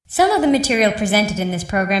Some of the material presented in this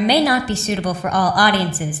program may not be suitable for all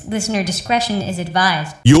audiences. Listener discretion is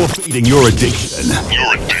advised. You're feeding your addiction.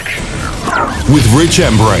 With Rich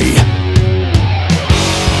Embury.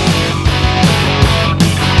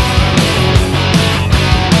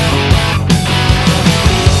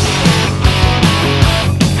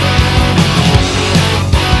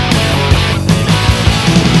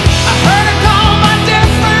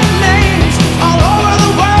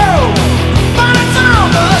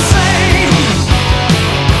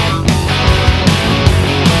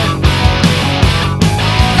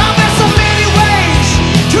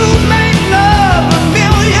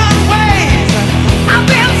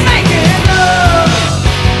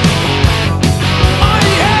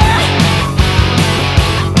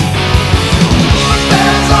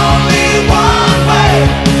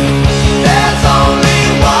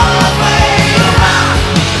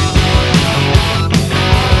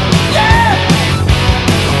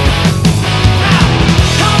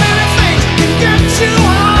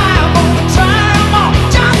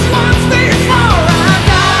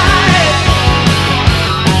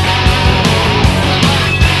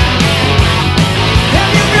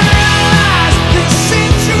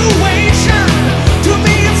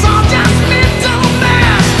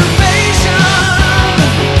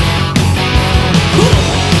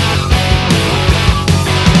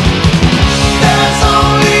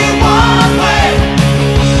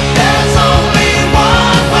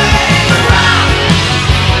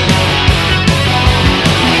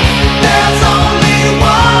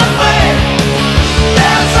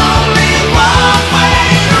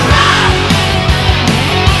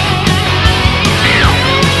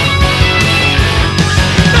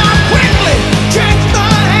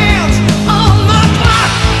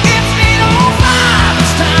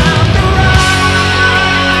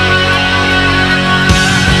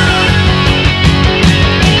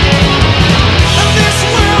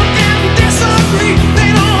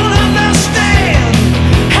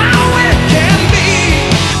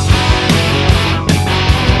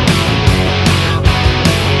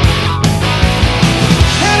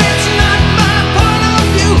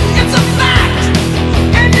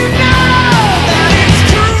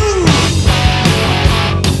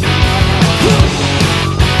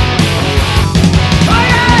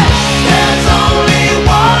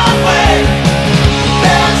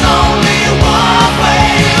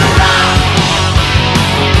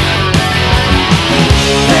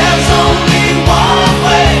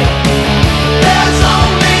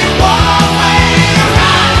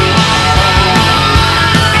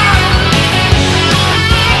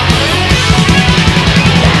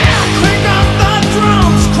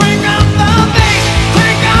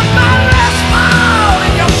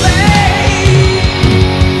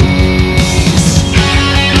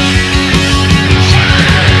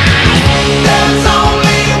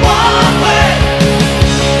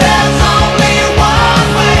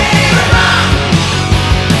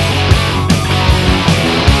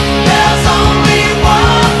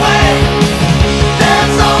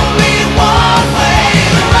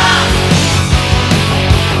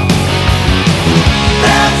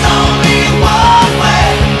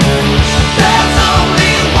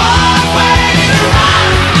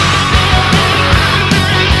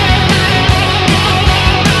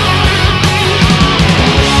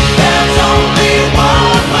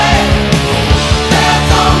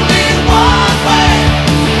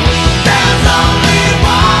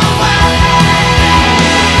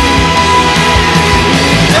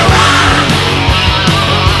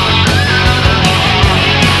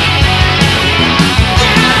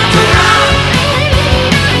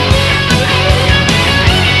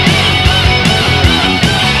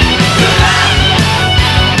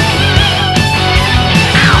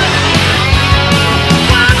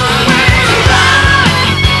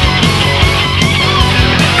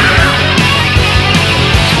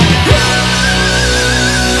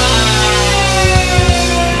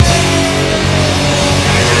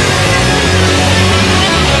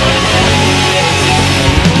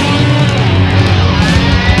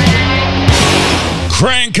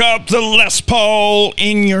 Up the Les Paul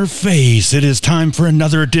in your face. It is time for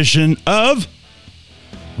another edition of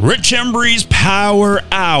Rich Embury's Power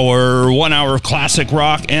Hour. 1 hour of classic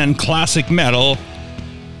rock and classic metal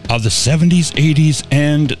of the 70s, 80s,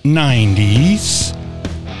 and 90s.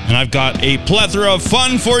 And I've got a plethora of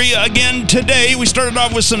fun for you again today. We started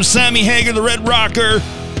off with some Sammy Hagar, the Red Rocker,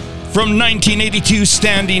 from 1982,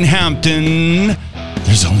 Standing Hampton.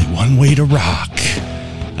 There's only one way to rock.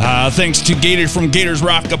 Thanks to Gator from Gator's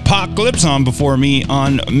Rock Apocalypse on before me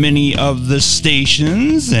on many of the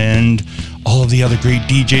stations, and all of the other great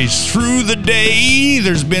DJs through the day.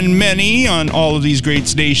 There's been many on all of these great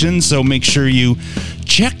stations, so make sure you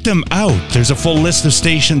check them out. There's a full list of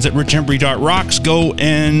stations at richembury.rocks. Go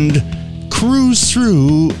and cruise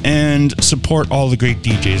through and support all the great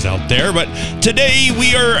DJs out there. But today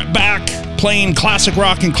we are back playing classic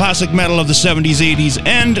rock and classic metal of the 70s, 80s,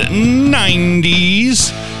 and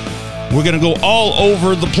 90s. We're going to go all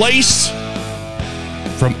over the place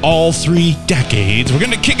from all three decades. We're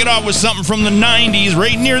going to kick it off with something from the 90s,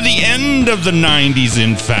 right near the end of the 90s,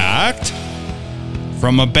 in fact,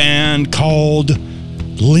 from a band called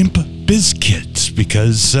Limp Bizkit,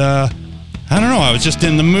 because, I don't know, I was just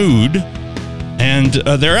in the mood. And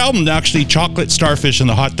their album, actually, Chocolate Starfish and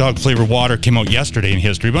the Hot Dog Flavored Water, came out yesterday in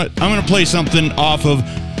history, but I'm going to play something off of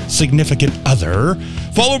Significant Other,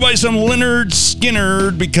 followed by some Lynyrd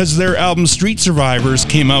Skynyrd, because their album Street Survivors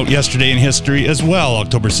came out yesterday in history as well,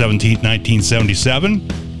 October 17th, 1977,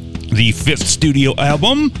 the fifth studio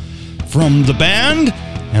album from the band.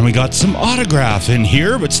 And we got some Autograph in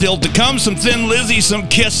here, but still to come, some Thin Lizzy, some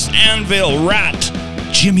Kiss, Anvil, Rat,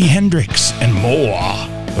 Jimi Hendrix, and more.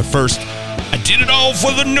 But first, I did it all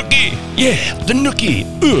for the nookie. Yeah, the nookie.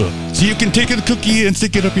 So you can take the cookie and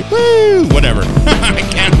stick it up here. Woo! Whatever. I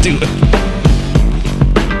can't do it.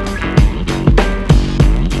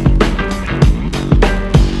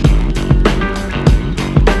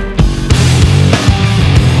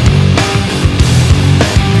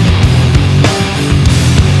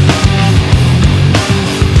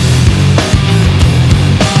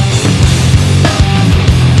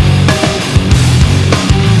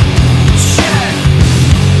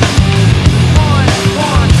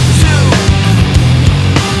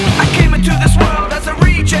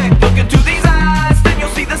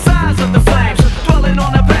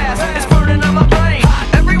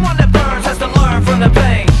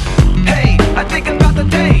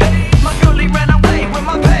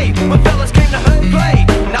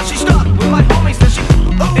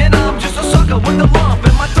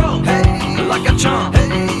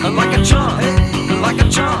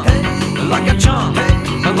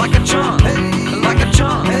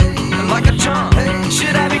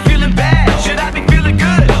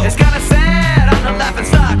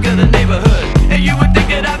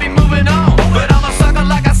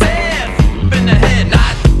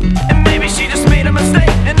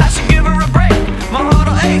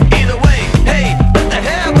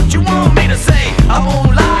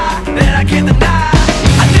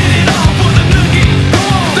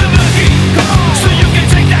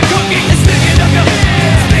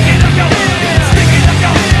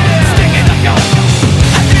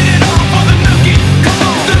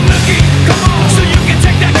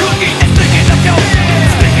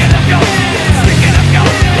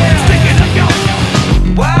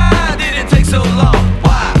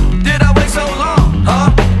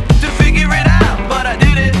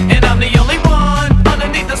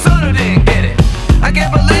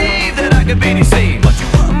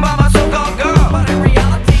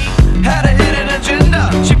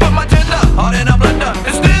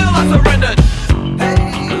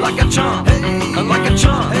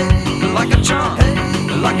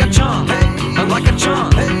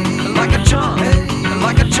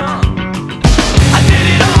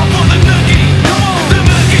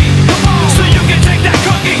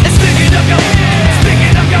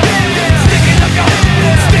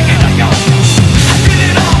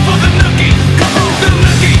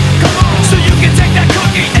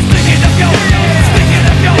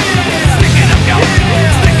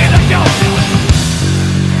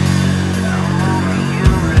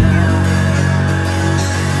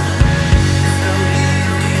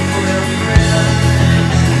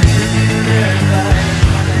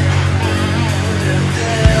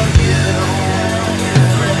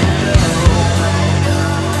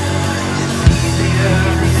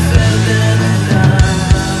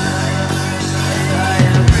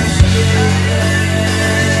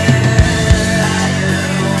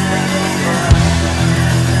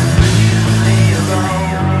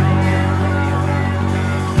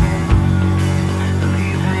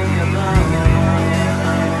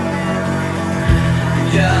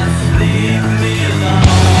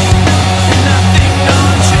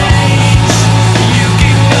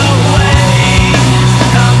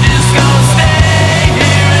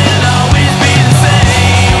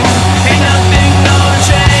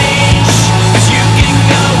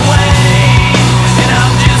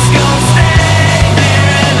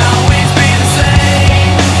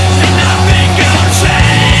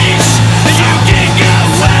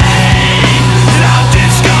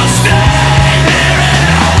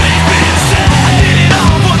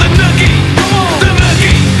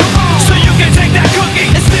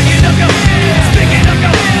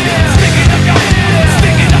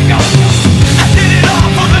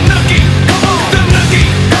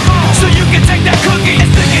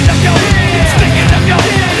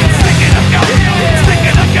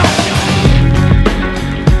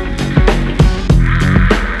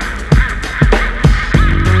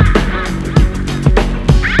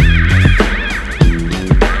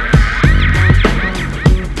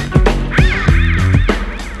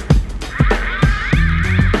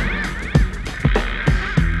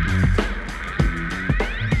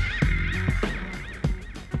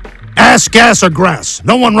 gas, or grass.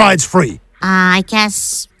 No one rides free. I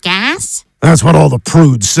guess gas? That's what all the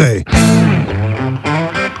prudes say.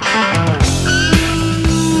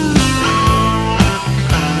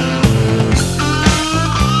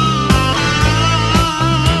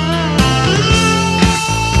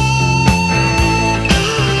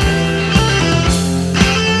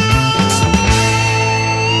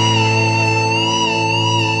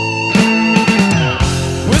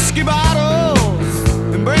 Whiskey bottles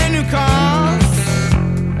and brand new cars.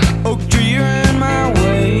 Oak tree, you're in my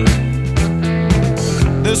way.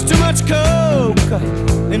 There's too much coke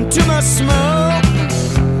and too much smoke.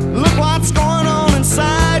 Look what's going on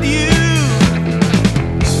inside you.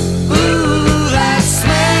 Ooh, that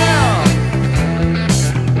smell.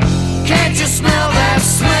 Can't you smell that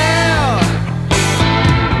smell?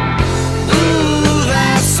 Ooh,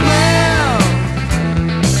 that smell.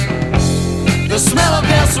 The smell of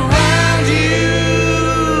death around you.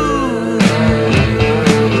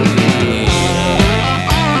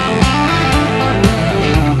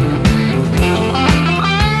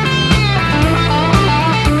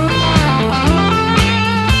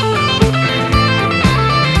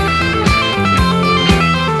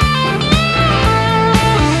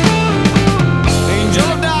 Angel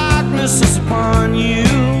of darkness is upon you.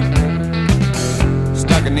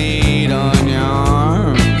 Stuck a need on your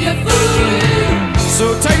arm. So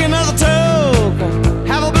take another toke,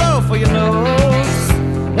 have a blow for your nose.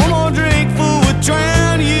 One more drink, fool, would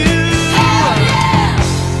drown you.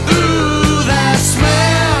 Ooh, that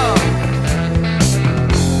smell.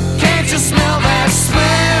 Can't you smell that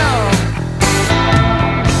smell?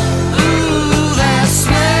 Ooh, that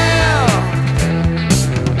smell.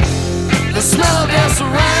 The smell of death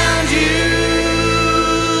around you.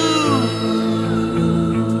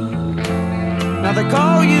 Now they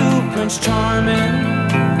call you Prince Charming.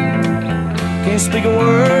 Can't speak a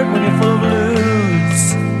word when you're full of blues.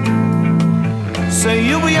 Say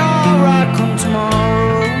you'll be alright come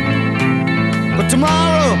tomorrow, but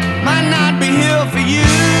tomorrow might not be here for you.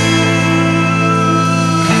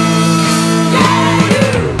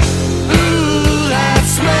 Ooh, that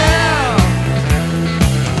smell.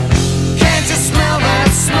 Can't you smell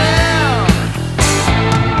that smell?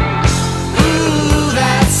 Ooh,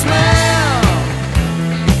 that smell.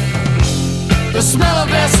 The smell of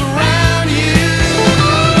death around you.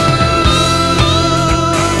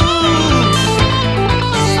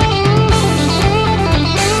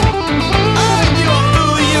 Oh, you're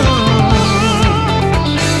fool, you.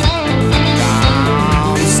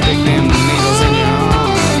 Come stick them needles in your arm.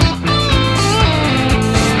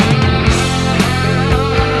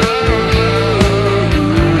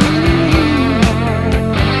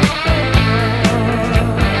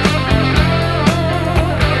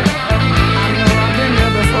 I've been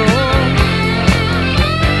there before.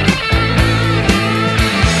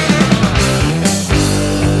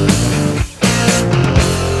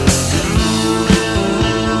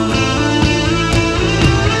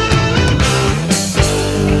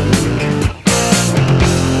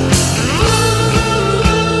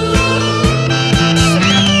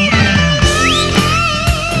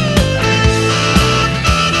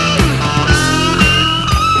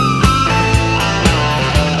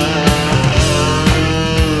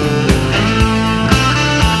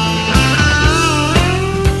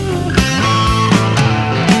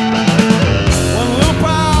 One little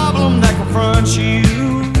problem that confronts you.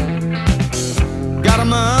 Got a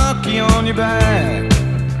monkey on your back.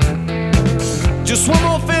 Just one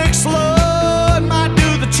more fix, Lord, might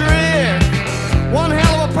do the trick. One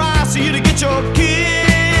hell of a price for you to get your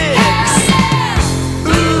kicks.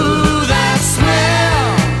 Ooh, that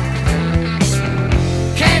smell.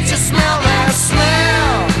 Can't you smell that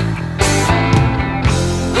smell?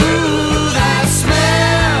 Ooh, that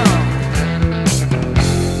smell.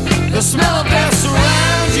 The smell of death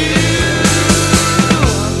surrounds you.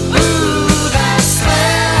 Ooh, that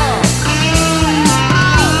smell.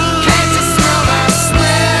 Can't you smell that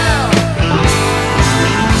smell?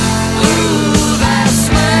 Ooh, that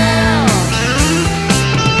smell.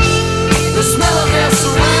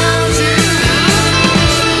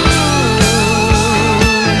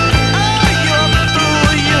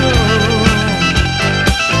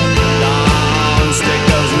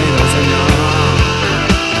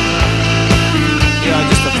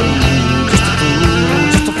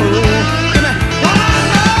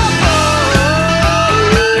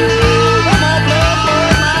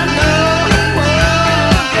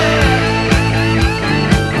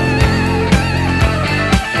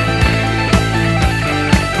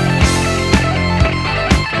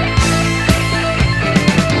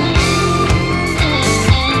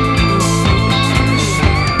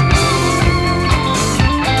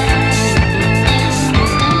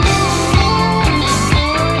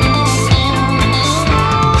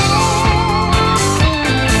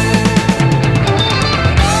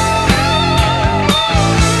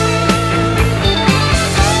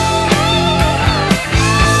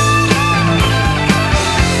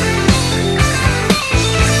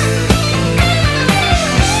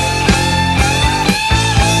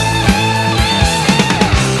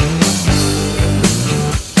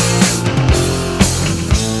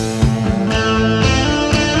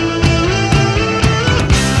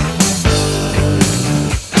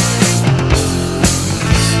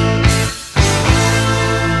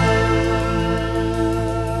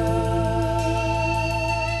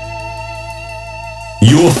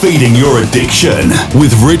 Feeding your addiction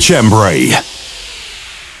with Rich Embury.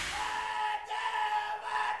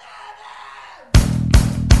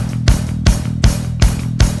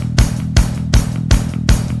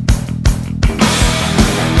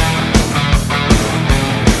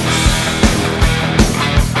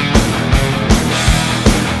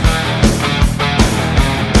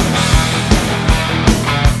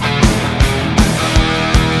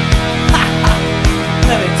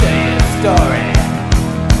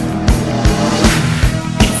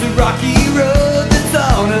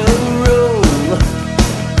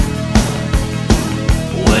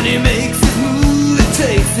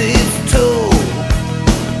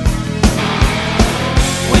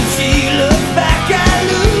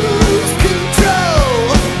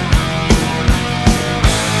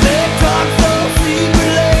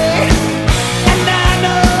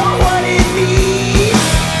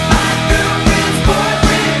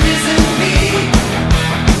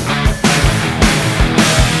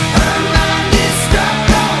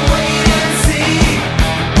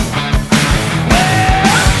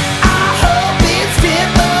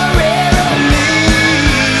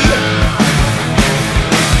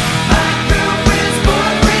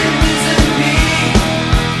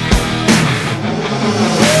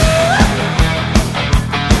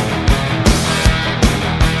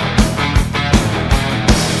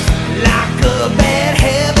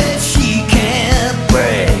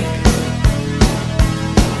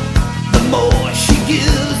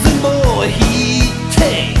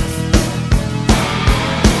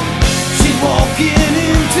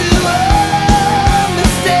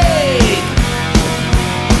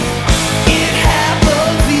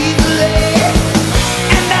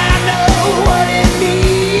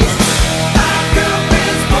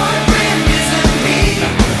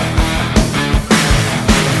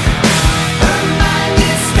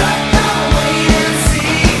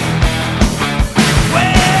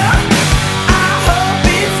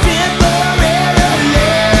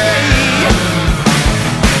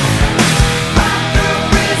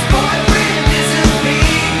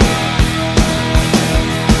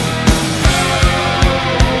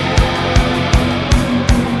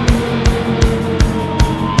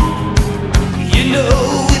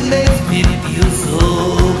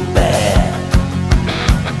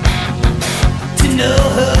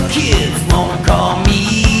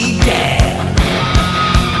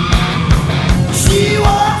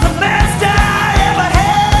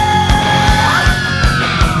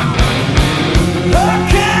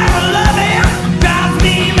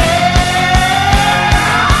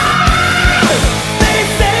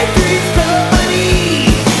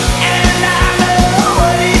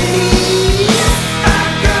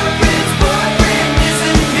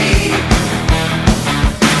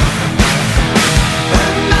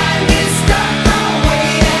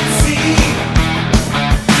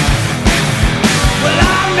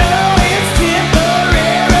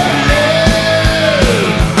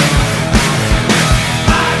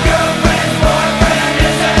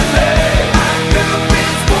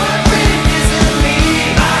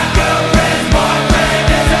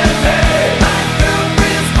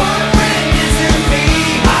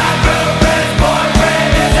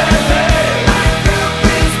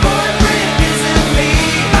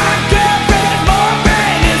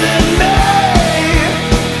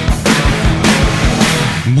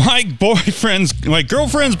 My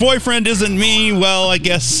girlfriend's boyfriend isn't me. Well, I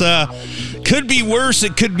guess could be worse.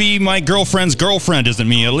 It could be my girlfriend's girlfriend isn't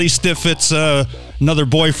me. At least if it's another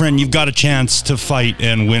boyfriend, you've got a chance to fight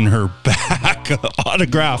and win her back.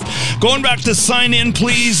 Autograph. Going back to Sign In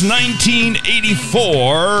Please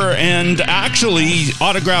 1984, and actually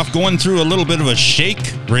Autograph going through a little bit of a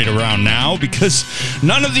shake right around now because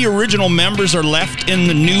none of the original members are left in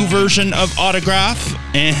the new version of Autograph,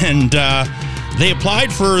 and they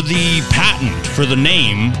applied for the patent for the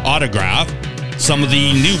name Autograph, some of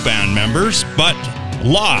the new band members, but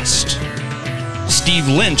lost. Steve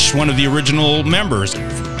Lynch, one of the original members,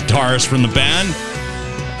 guitarist from the band,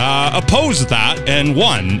 opposed that and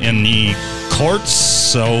won in the courts,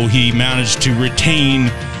 so he managed to retain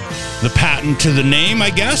the patent to the name,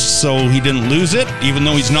 I guess, so he didn't lose it, even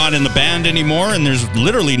though he's not in the band anymore, and there's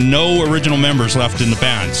literally no original members left in the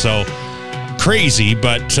band, so crazy.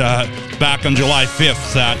 But back on July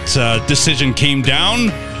 5th, that decision came down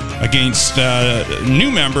against new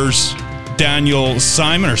members,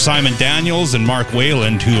 Simon Daniels and Mark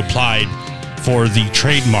Wayland, who applied for the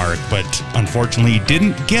trademark, but unfortunately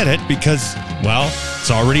didn't get it because, well,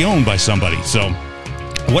 it's already owned by somebody. So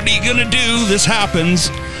what are you going to do? This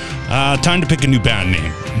happens. Time to pick a new band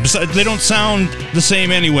name. They don't sound the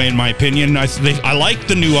same anyway, in my opinion. I like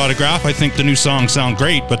the new Autograph. I think the new songs sound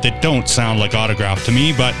great, but they don't sound like Autograph to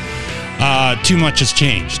me. But too much has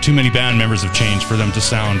changed. Too many band members have changed for them to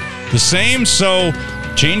sound the same. So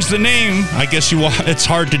change the name. I guess it's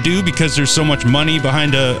hard to do because there's so much money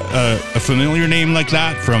behind a familiar name like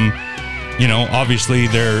that from, obviously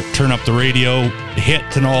their Turn Up the Radio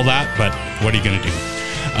hit and all that. But what are you going to do?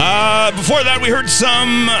 Before that, we heard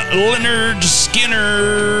some Leonard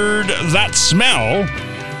Skinner, That Smell,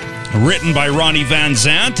 written by Ronnie Van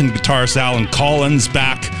Zant and guitarist Alan Collins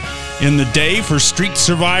back in the day for Street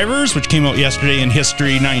Survivors, which came out yesterday in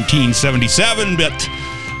history, 1977, but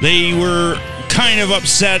they were kind of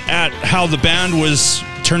upset at how the band was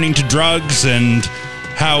turning to drugs and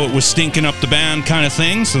how it was stinking up the band kind of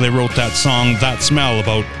thing, so they wrote that song, That Smell,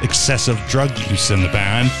 about excessive drug use in the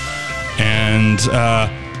band. And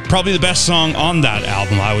probably the best song on that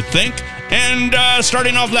album, I would think. And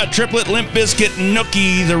starting off that triplet, Limp Bizkit,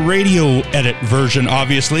 Nookie, the radio edit version,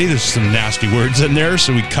 obviously. There's some nasty words in there,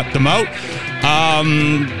 so we cut them out.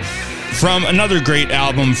 From another great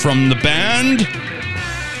album from the band,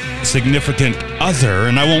 Significant Other.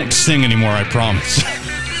 And I won't sing anymore, I promise.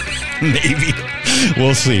 Maybe.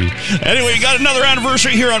 We'll see. Anyway, we got another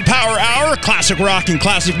anniversary here on Power Hour. Classic rock and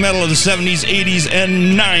classic metal of the 70s, 80s,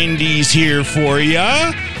 and 90s here for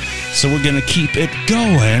ya. So we're going to keep it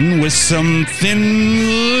going with some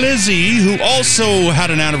Thin Lizzy, who also had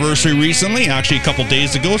an anniversary recently, actually a couple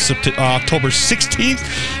days ago, October 16th,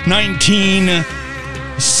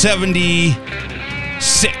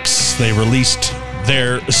 1976. They released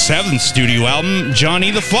their 7th studio album,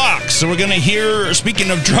 Johnny the Fox. So we're going to hear, speaking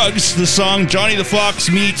of drugs, the song Johnny the Fox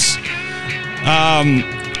meets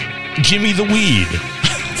Jimmy the Weed,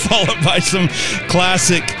 followed by some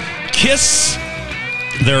classic Kiss.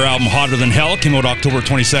 Their album Hotter Than Hell came out October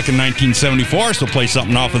 22nd, 1974, so play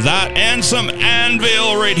something off of that, and some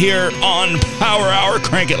Anvil right here on Power Hour.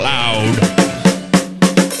 Crank it loud.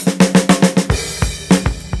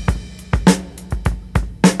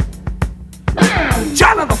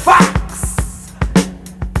 Johnny the Fox.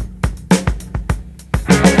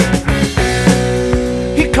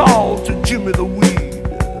 He called to Jimmy the Weed.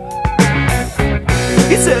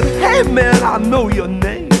 He said, "Hey man, I know your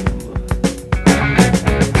name.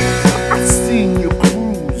 I seen you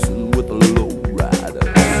cruising with the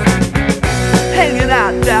lowriders, hanging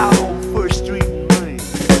out down on First Street in Maine,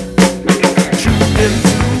 tuning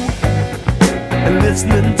into and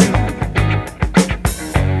listening to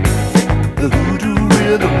the hoodoo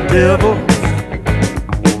rhythm devils.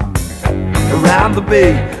 Around the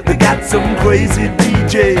bay, they got some crazy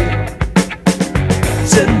DJ.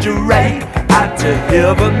 Send you right out to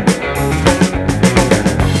heaven.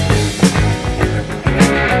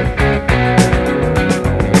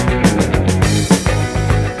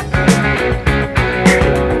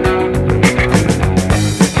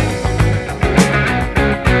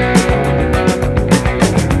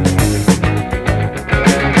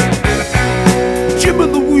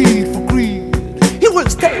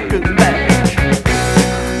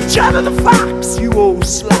 Johnny the Fox, you old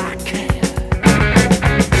sly cat.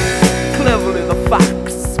 Cleverly the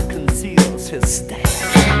fox conceals his stash.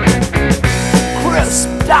 Crisp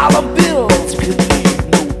dollar bills can leave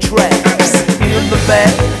no tracks in the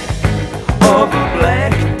back of a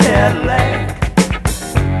black Cadillac.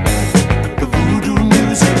 The voodoo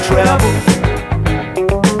music travels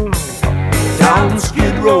down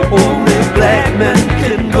Skid Row, only black men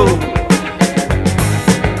can go.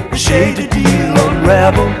 The shady deal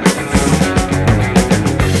unravels.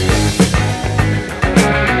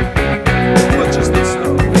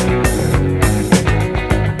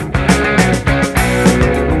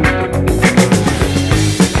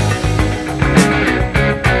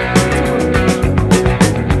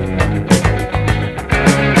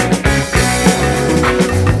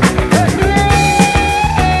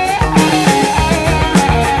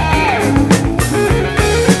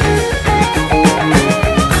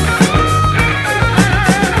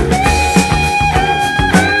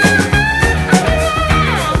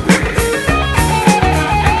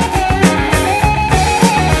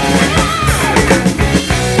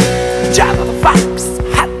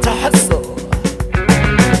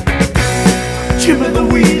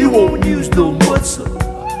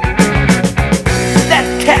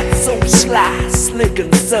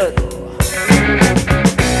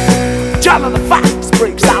 Johnny the Fox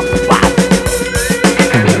breaks out the bottle,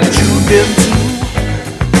 tuned into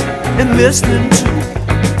and listening to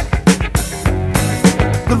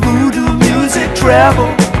the voodoo music travel,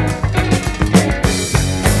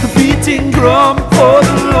 the beating drum for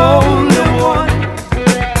the lonely one,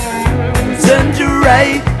 send you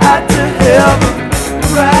right right to heaven,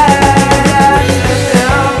 right to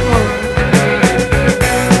heaven.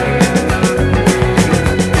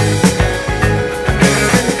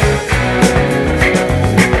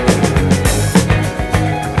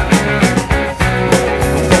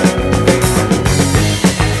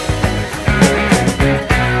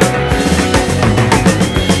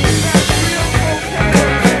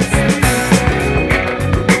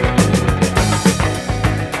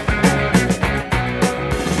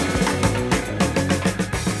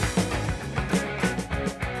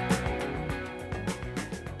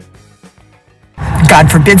 God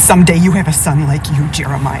forbid someday you have a son like you,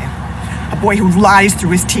 Jeremiah. A boy who lies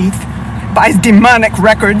through his teeth, buys demonic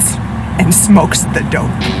records, and smokes the dope.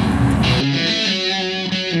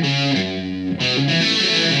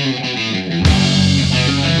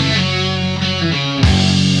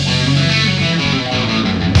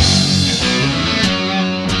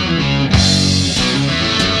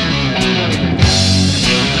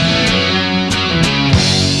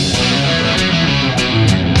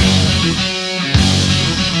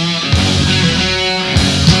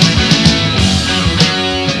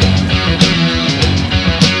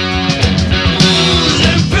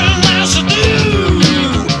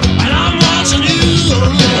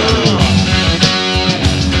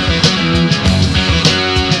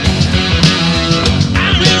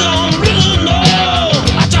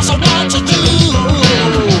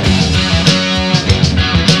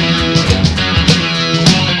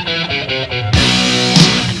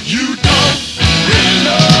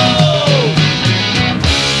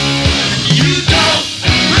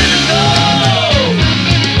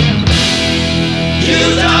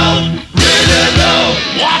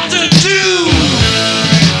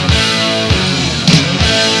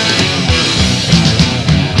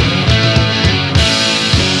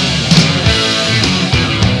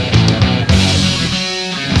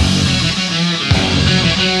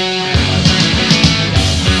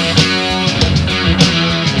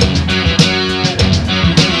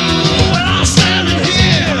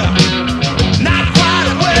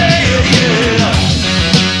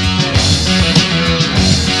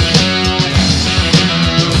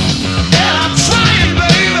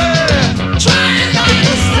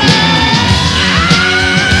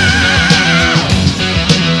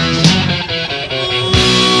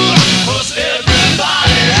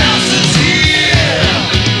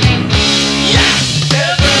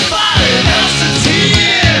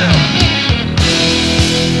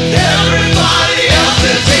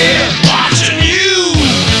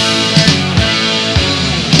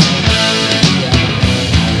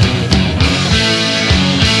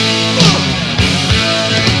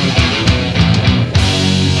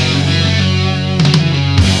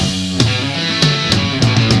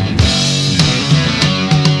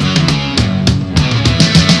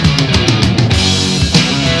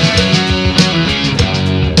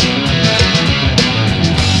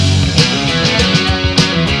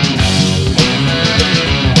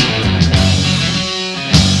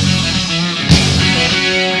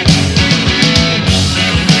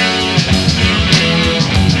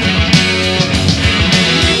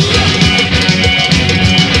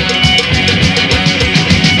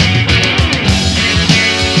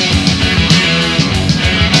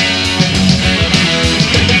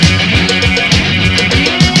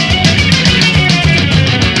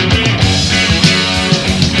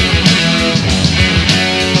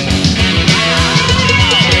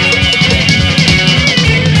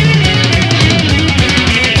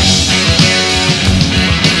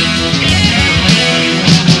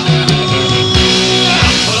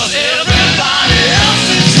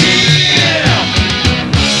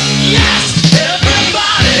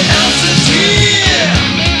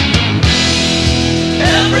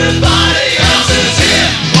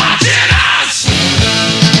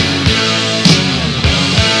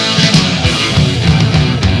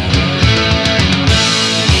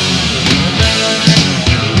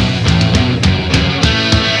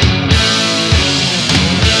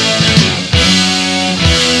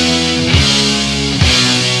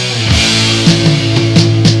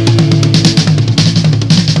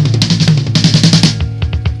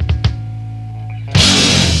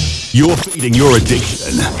 You're feeding your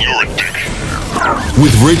addiction.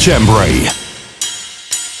 With Rich Embury.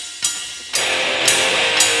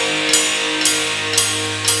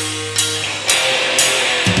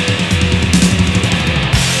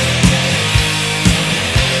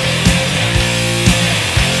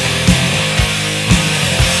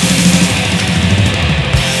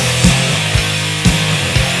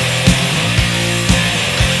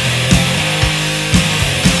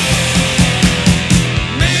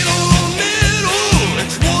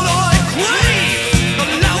 It's what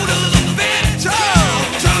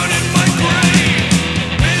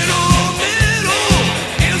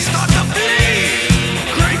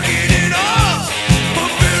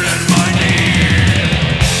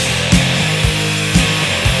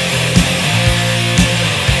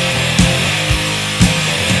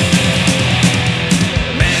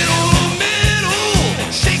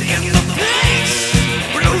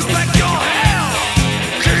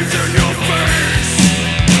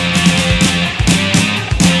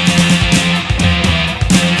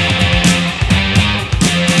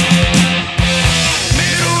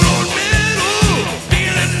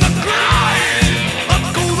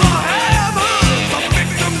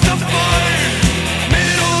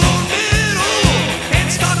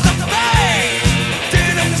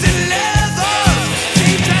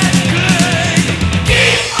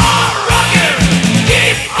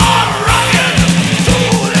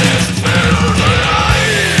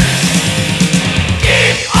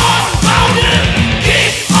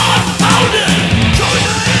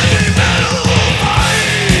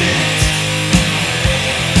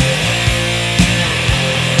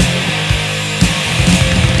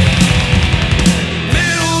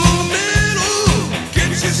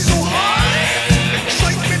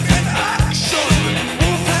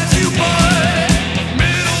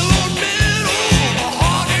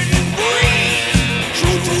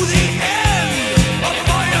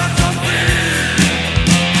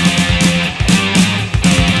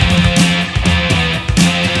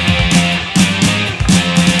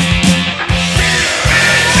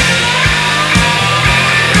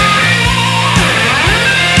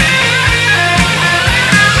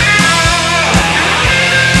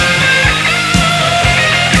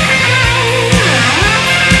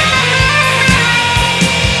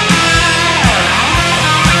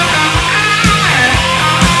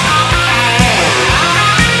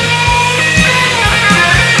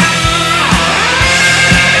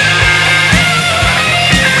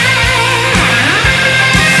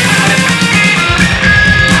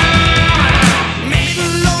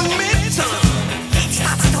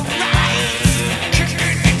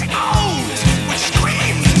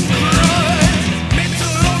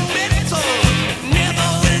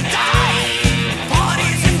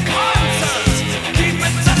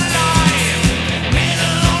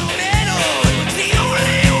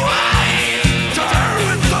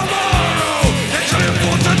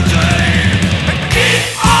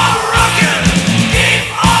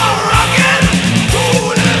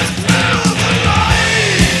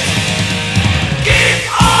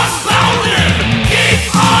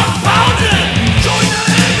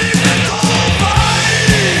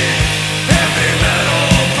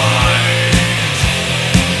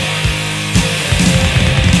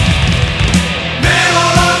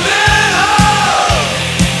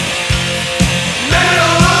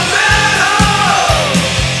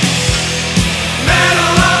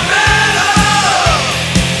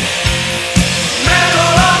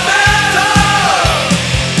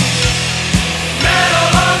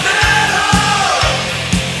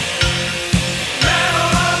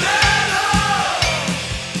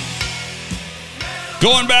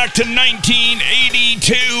Going back to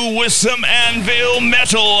 1982 with some Anvil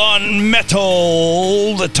Metal on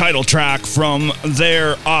Metal, the title track from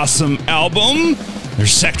their awesome album, their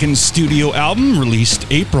second studio album,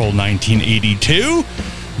 released April 1982.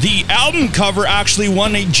 The album cover actually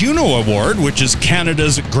won a Juno Award, which is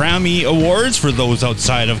Canada's Grammy Awards for those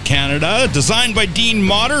outside of Canada. Designed by Dean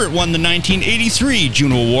Motter, it won the 1983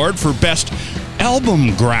 Juno Award for Best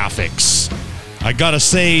Album Graphics. I gotta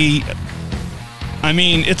say, I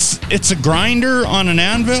mean, it's a grinder on an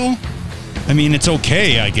anvil. I mean, it's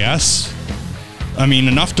okay, I guess. I mean,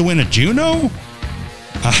 enough to win a Juno?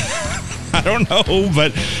 I don't know,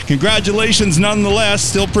 but congratulations nonetheless.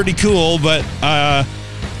 Still pretty cool, but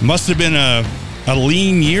must have been a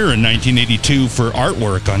lean year in 1982 for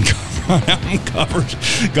artwork on album covers,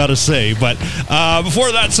 gotta say. But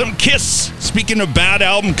before that, some Kiss. Speaking of bad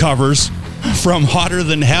album covers, from Hotter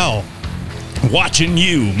Than Hell. Watching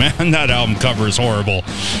You, man, that album cover is horrible.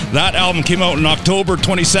 That album came out on October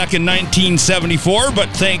 22nd, 1974, but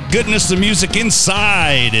thank goodness the music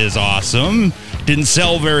inside is awesome. Didn't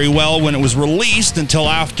sell very well when it was released until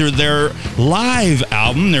after their live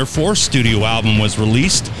album, their fourth studio album, was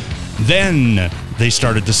released. Then they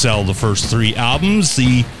started to sell the first three albums.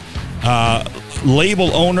 The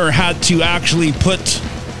label owner had to actually put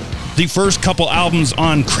the first couple albums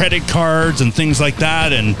on credit cards and things like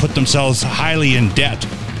that and put themselves highly in debt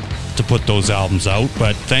to put those albums out,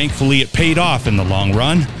 but thankfully it paid off in the long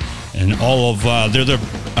run. And all of they're the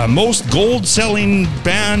most gold-selling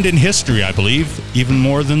band in history, I believe, even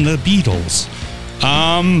more than the Beatles.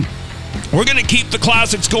 We're going to keep the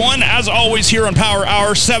classics going, as always, here on Power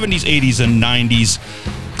Hour, 70s, 80s, and 90s.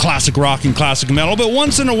 Classic rock and classic metal, but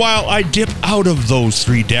once in a while I dip out of those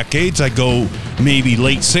 3 decades. I go maybe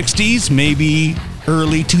late 60s, maybe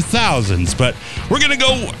early 2000s, but we're gonna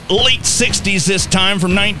go late 60s this time,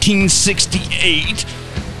 from 1968,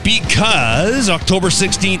 because October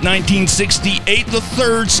 16th, 1968, the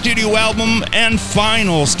third studio album and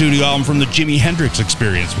final studio album from the Jimi Hendrix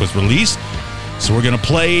Experience was released. So we're going to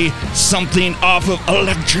play something off of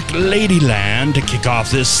Electric Ladyland to kick off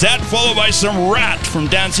this set, followed by some Rat from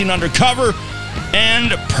Dancing Undercover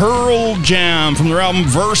and Pearl Jam from their album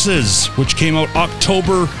Versus, which came out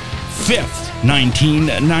October 5th,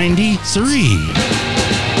 1993.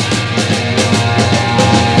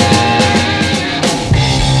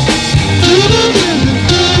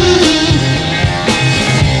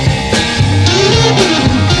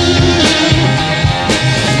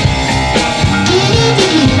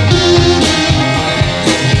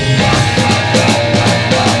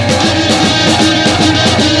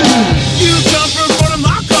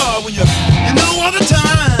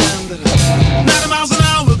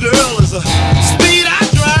 Speed I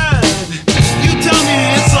drive, you tell me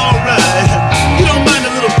it's alright. You don't mind a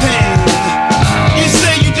little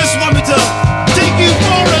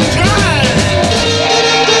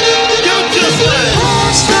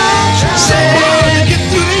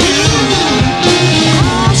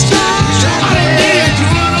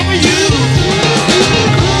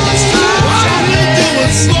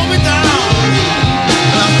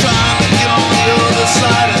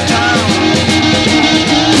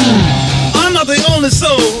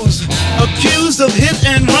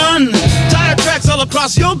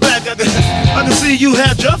across your back. I can see you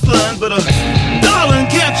had your fun, but darling,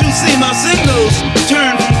 can't you see my signals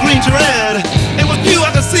turn from green to red? And with you,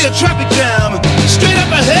 I can see a traffic jam straight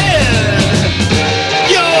up ahead.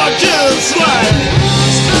 You're just right,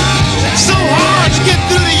 so hard to get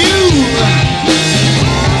through to you.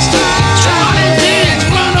 I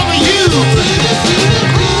didn't run over you.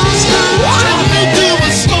 All you do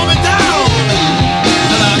is slow me down,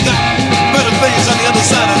 and I got better things on the other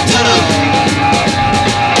side of town.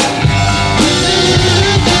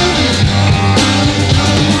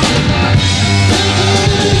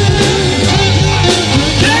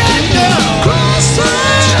 Yeah, yeah.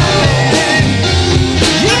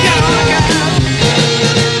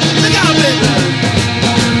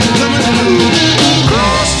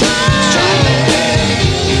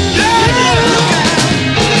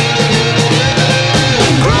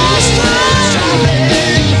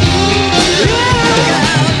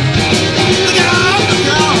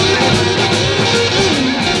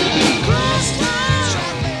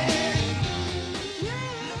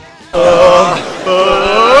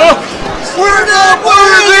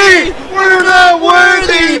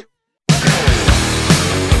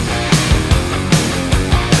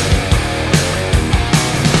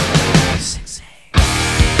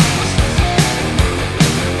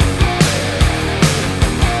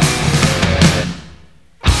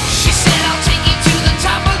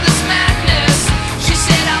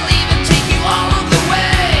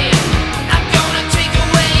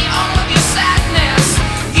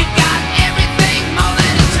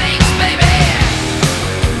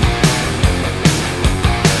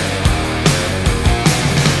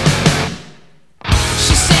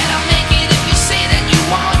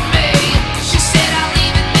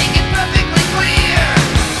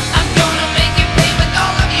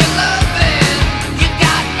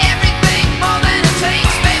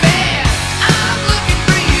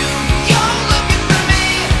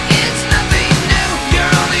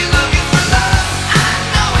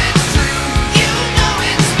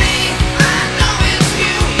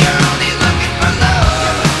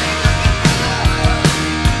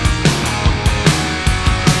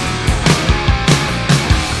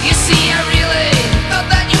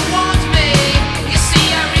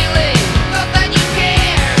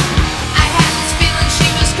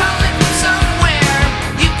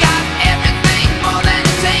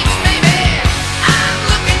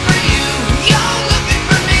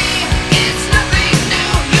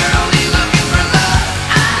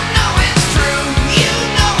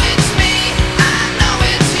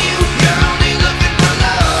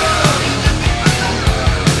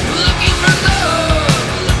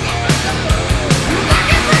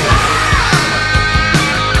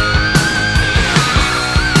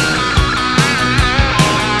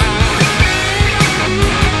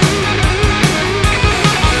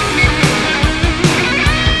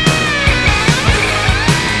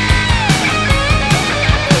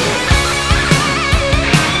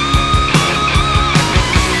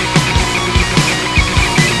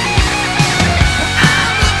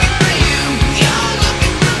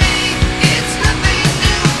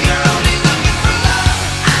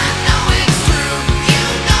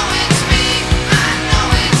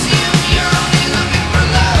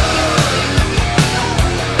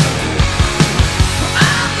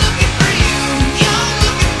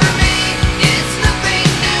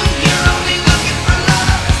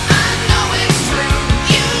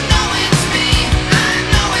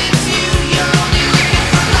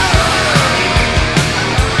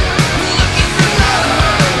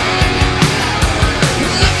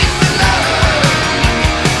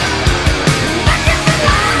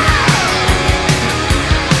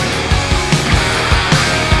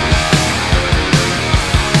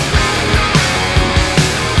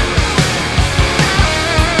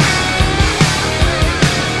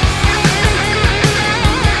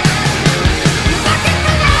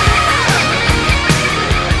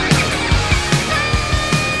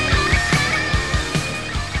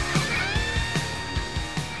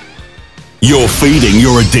 You're feeding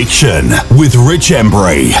your addiction with Rich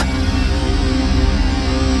Embury.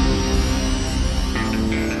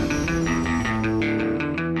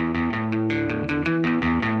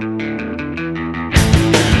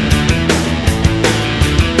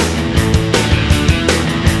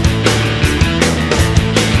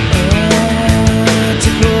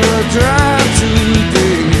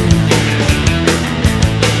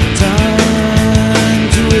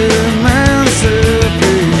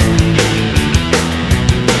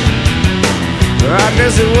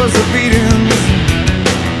 It was the beatings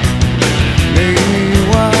made me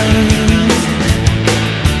wise,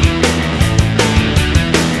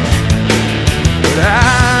 but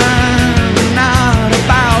I'm not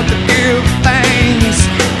about to give thanks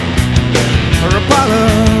or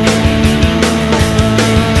apologize.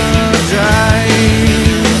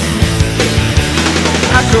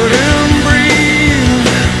 I couldn't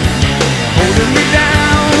breathe, holding me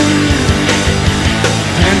down,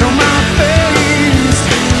 hand on my face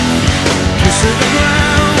to the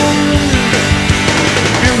ground,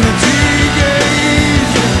 empty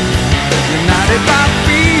gaze, united by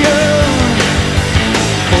fear,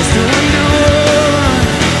 forced to endure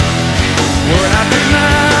what I did not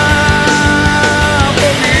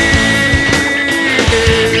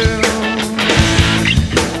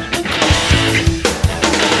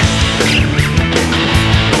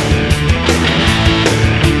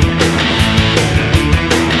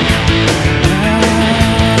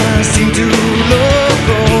I seem to look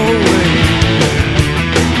away.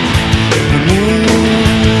 The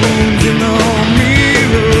moon's in the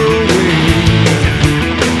mirror wave.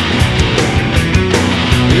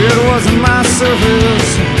 It wasn't my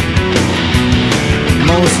surface,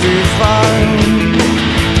 most defiled.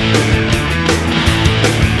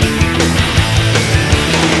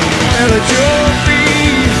 Held at your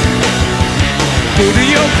feet, go to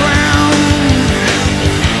your ground,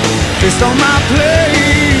 fist on my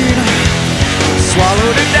plate,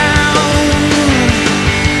 swallowed it down,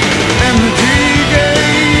 empty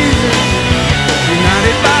gaze,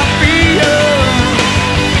 united by fear,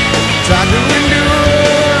 tried to endure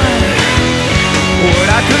what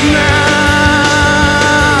I could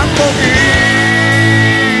not forgive.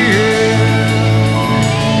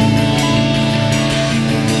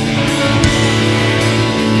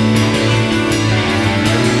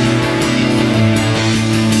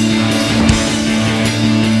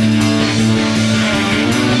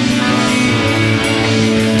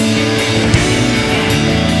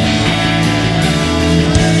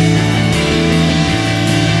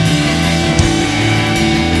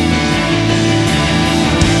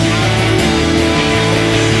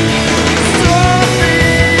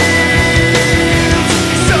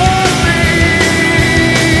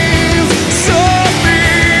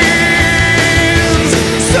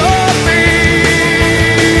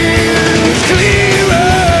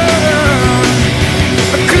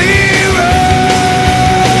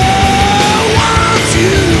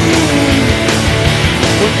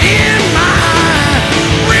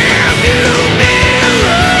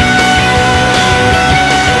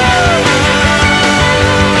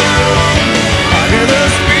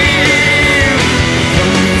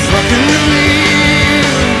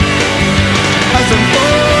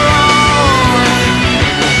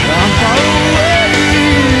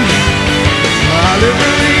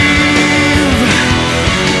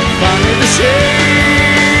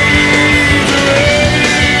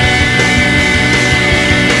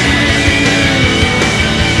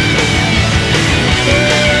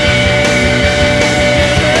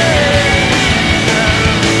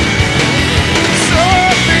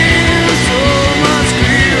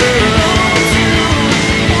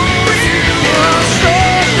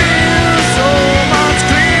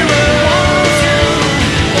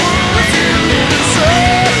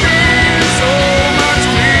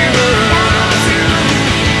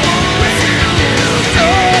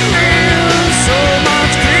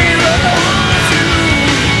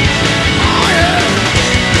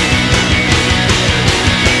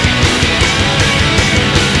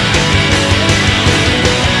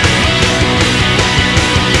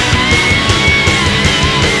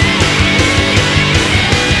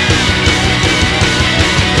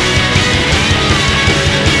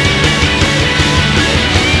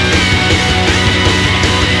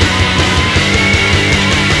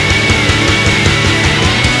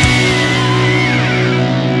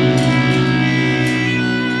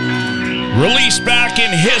 Released back in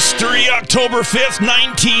history, October 5th,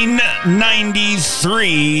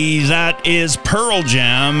 1993. That is Pearl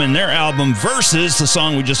Jam and their album Versus, the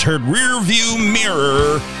song we just heard, Rearview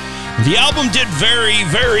Mirror. The album did very,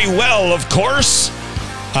 very well, of course.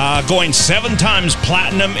 Going 7 times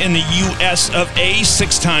platinum in the US of A,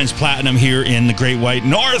 6 times platinum here in the Great White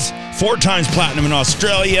North, 4 times platinum in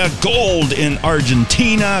Australia, gold in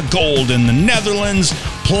Argentina, gold in the Netherlands,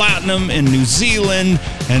 platinum in New Zealand,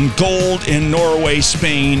 and gold in Norway,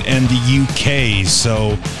 Spain, and the UK.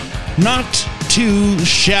 So not too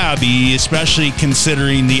shabby, especially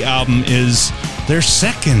considering the album is their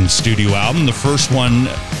second studio album. The first one,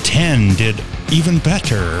 10, did even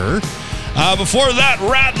better. Before that,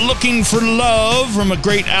 Rat Looking for Love from a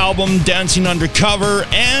great album, Dancing Undercover,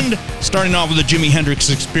 and starting off with the Jimi Hendrix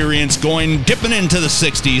Experience, dipping into the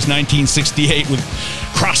 60s, 1968 with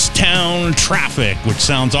Crosstown Traffic, which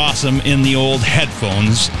sounds awesome in the old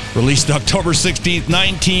headphones. Released October 16th,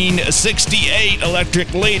 1968, Electric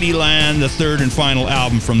Ladyland, the third and final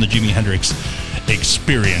album from the Jimi Hendrix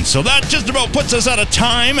Experience. So that just about puts us out of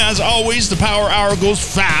time. As always, the Power Hour goes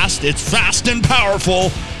fast. It's fast and powerful.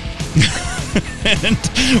 And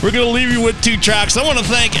we're going to leave you with 2 tracks. I want to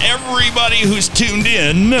thank everybody who's tuned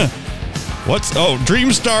in.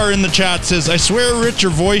 Dreamstar in the chat says, I swear, Rich,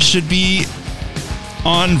 your voice should be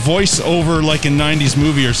on voiceover like a 90s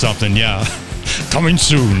movie or something. Yeah. Coming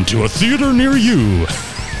soon to a theater near you.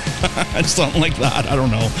 Something like that. I don't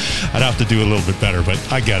know. I'd have to do a little bit better, but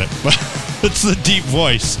I get it. It's the deep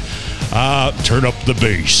voice. Turn up the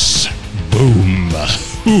bass. Boom.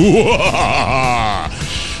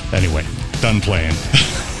 Anyway, done playing.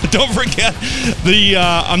 Don't forget,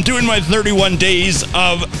 I'm doing my 31 days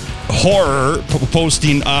of horror,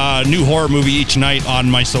 posting a new horror movie each night on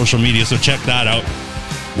my social media, so check that out.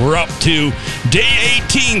 We're up to day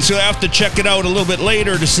 18, so I have to check it out a little bit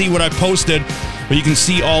later to see what I posted. But you can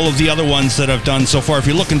see all of the other ones that I've done so far if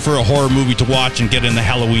you're looking for a horror movie to watch and get in the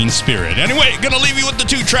Halloween spirit. Anyway, gonna leave you with the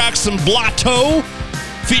 2 tracks, some Blotto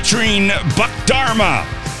featuring Buck Dharma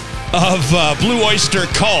of Blue Oyster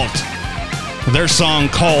Cult. Their song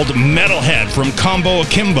called Metalhead from Combo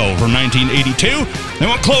Akimbo from 1982. Then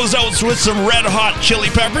we'll close out with some Red Hot Chili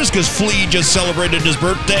Peppers because Flea just celebrated his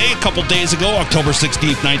birthday a couple days ago, October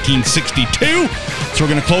 16th, 1962. So we're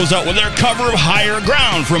going to close out with their cover of Higher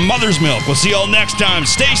Ground from Mother's Milk. We'll see you all next time.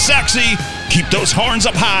 Stay sexy, keep those horns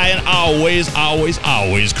up high, and always, always,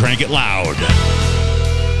 always crank it loud.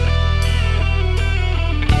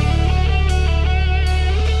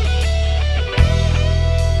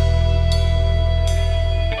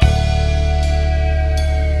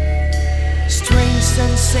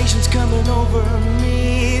 Sensations coming over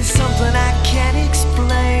me, something I can't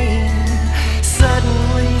explain.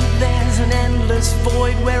 Suddenly there's an endless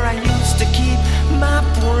void where I used to keep my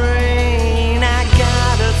brain. I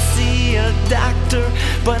gotta see a doctor,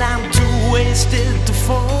 but I'm too wasted to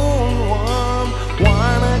phone one.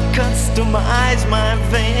 Wanna customize my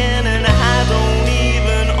van and I don't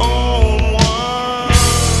even own one.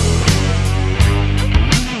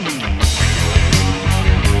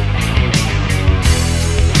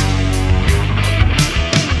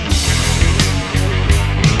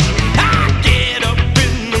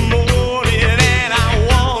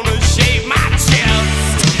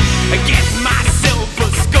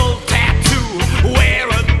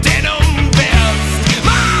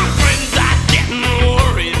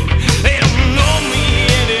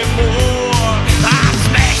 I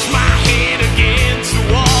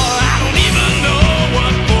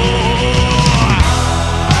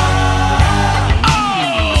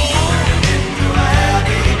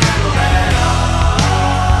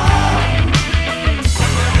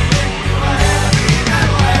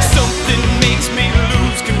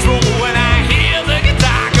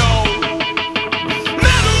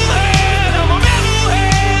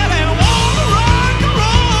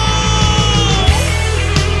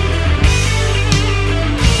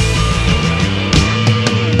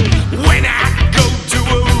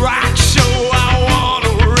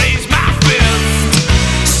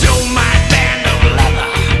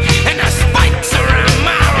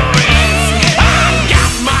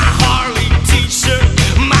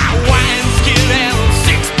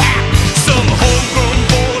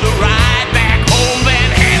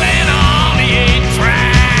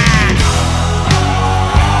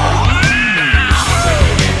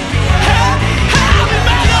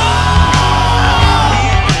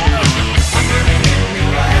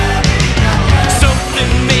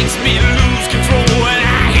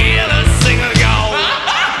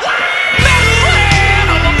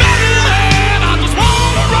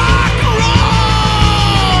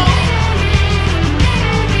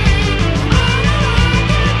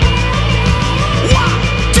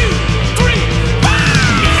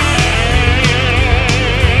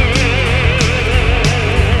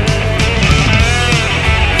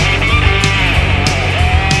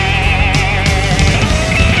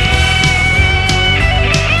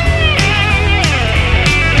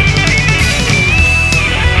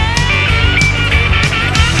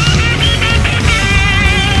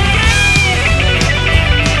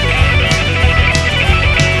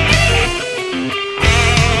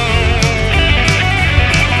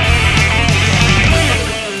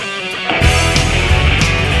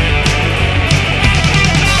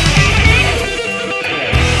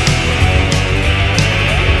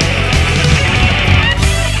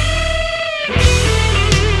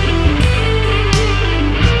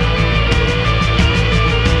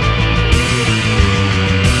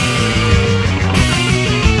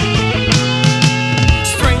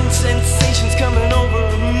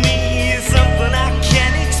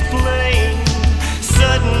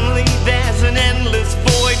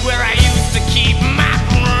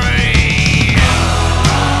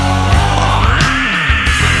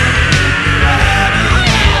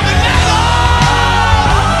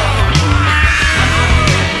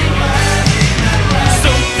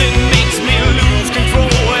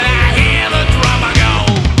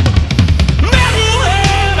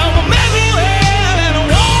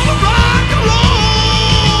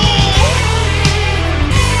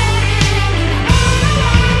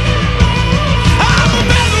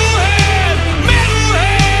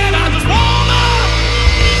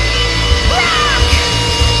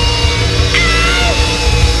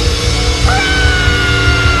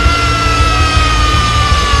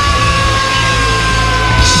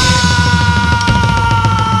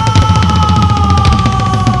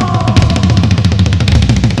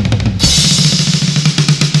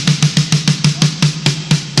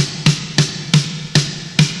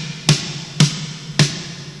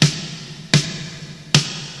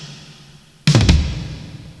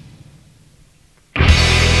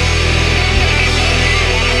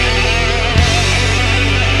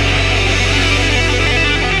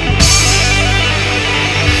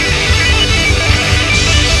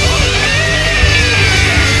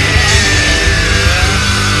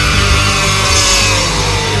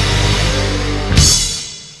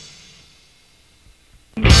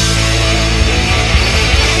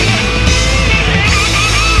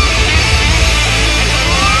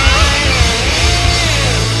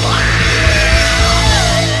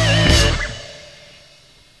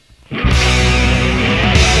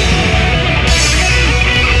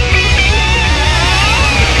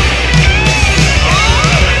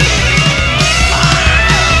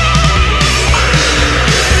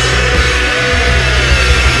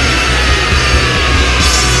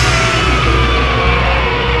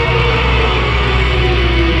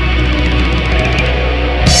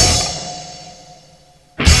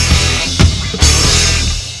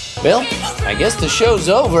Bill, I guess the show's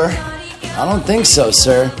over. I don't think so,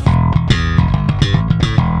 sir.